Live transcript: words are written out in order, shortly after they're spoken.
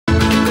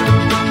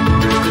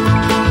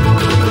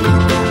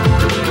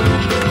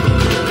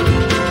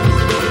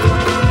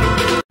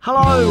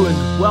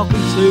welcome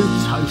to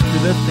Toast to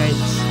the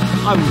Fence.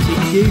 I will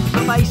teach you the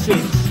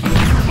basics.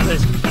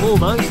 First and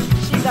foremost,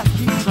 see that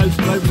cute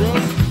toaster over there?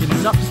 It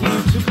is up to you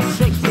to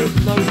protect it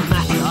no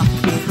matter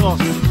the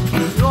cost.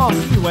 There are a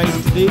few ways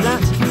to do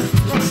that.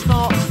 Let's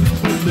start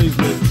with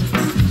movement.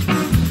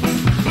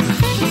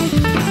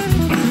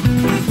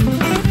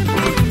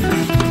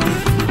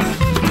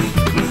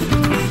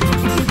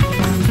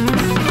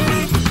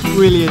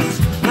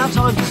 Brilliant. Now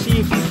time to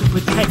see if you can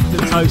protect the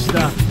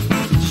toaster.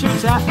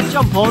 Shoot at,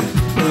 jump on,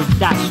 or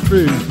dash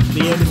through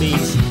the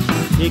enemies.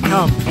 Here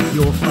come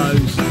your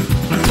foes.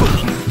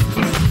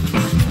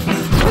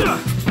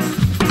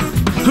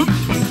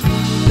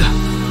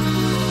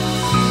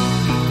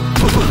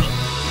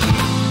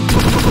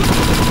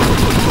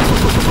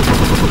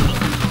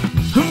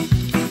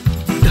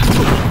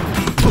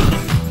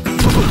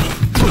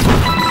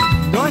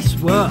 Nice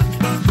work.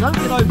 Don't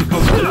get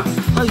overconfident.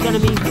 Those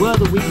enemies were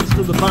the weakest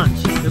of the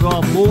bunch. There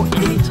are more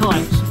enemy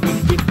types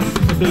with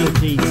different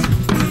abilities.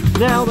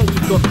 Now that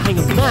you've got the hang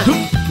of that,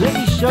 let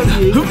me show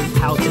you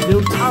how to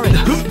build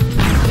turrets.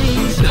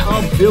 These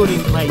are building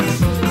plates.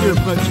 If you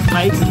approach a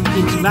plate and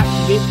interact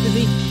with it with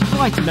the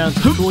right amount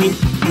of coin,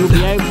 you'll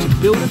be able to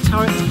build a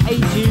turret to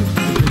aid you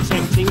in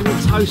protecting the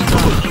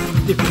toaster.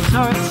 Different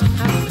turrets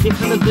have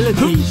different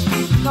abilities.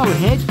 Go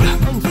ahead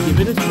and give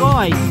it a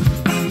try.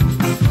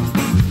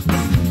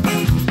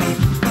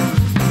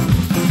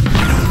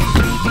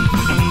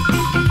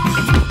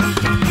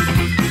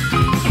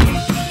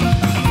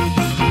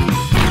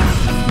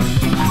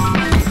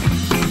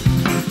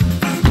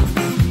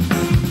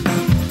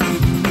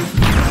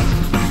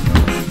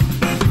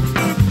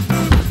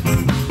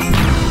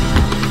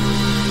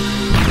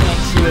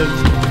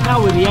 Now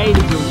with the aid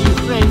of your new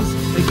friends,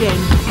 again,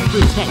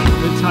 protect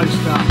the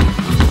toaster.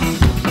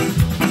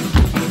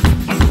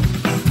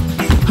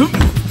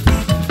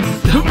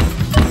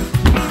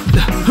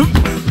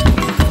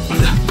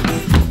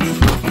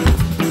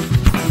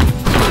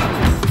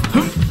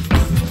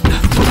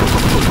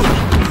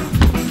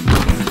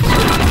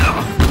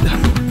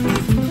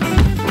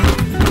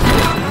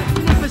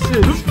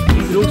 Magnificent!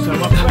 You can also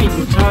upgrade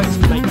your turrets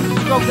to make them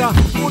stronger,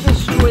 or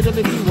destroy them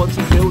if you want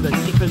to build a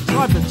different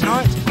type of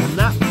turret on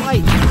that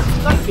plate.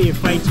 Don't be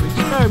afraid to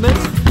experiment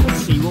and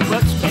see what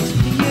works best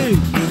for you.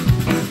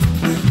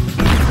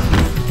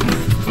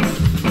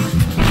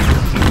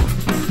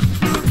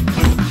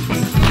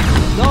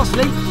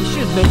 Lastly, you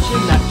should mention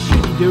that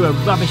should you do a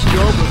rubbish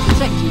job of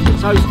protecting the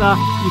toaster,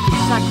 you can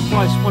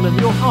sacrifice one of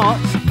your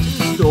hearts to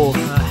restore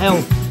her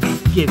health.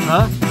 Give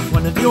her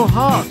one of your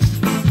hearts.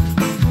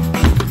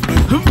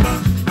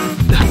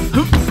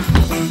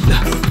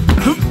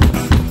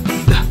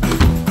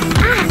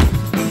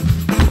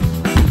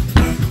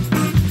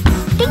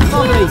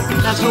 Lovely,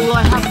 that's all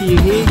I have for you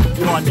here.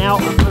 You are now a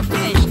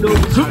professional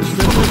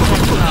toaster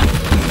protector.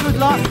 Good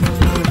luck,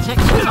 protect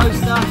the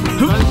toaster,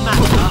 no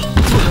matter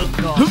the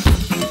cost.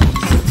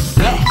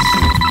 Success!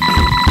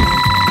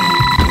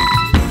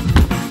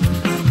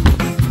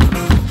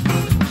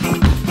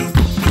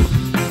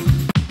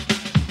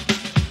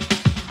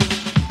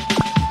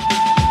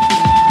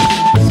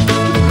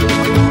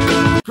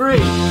 3,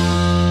 2,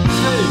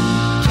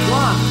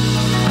 1,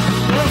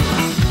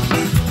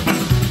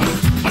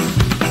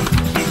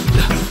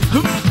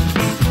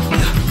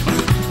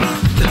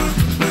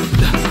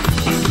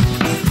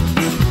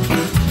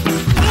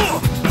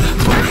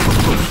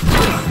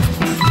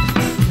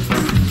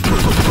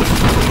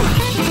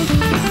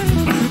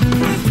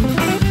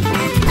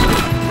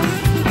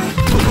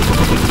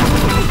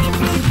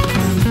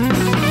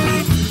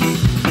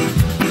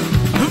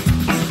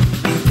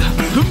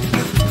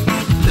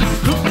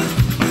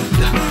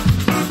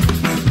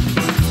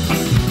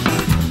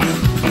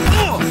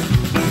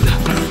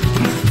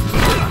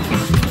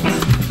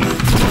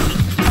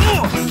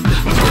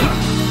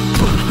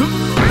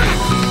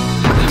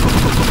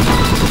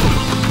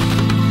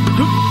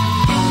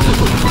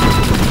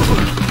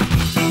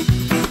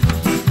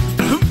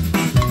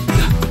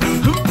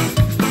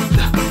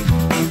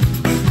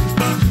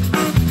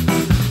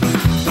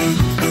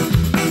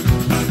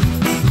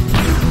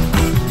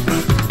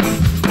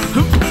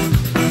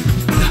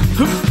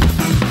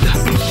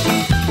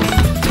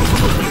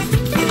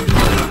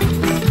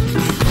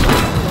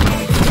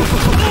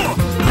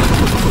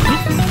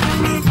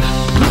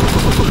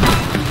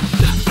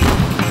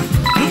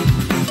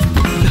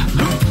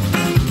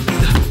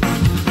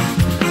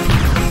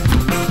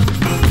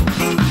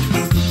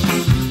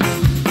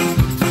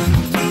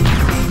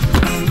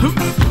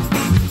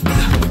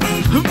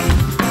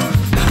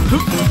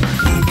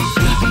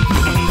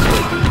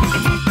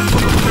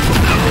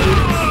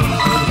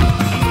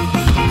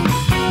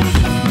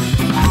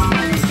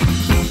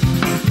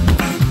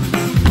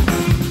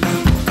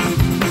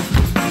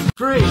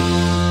 Free.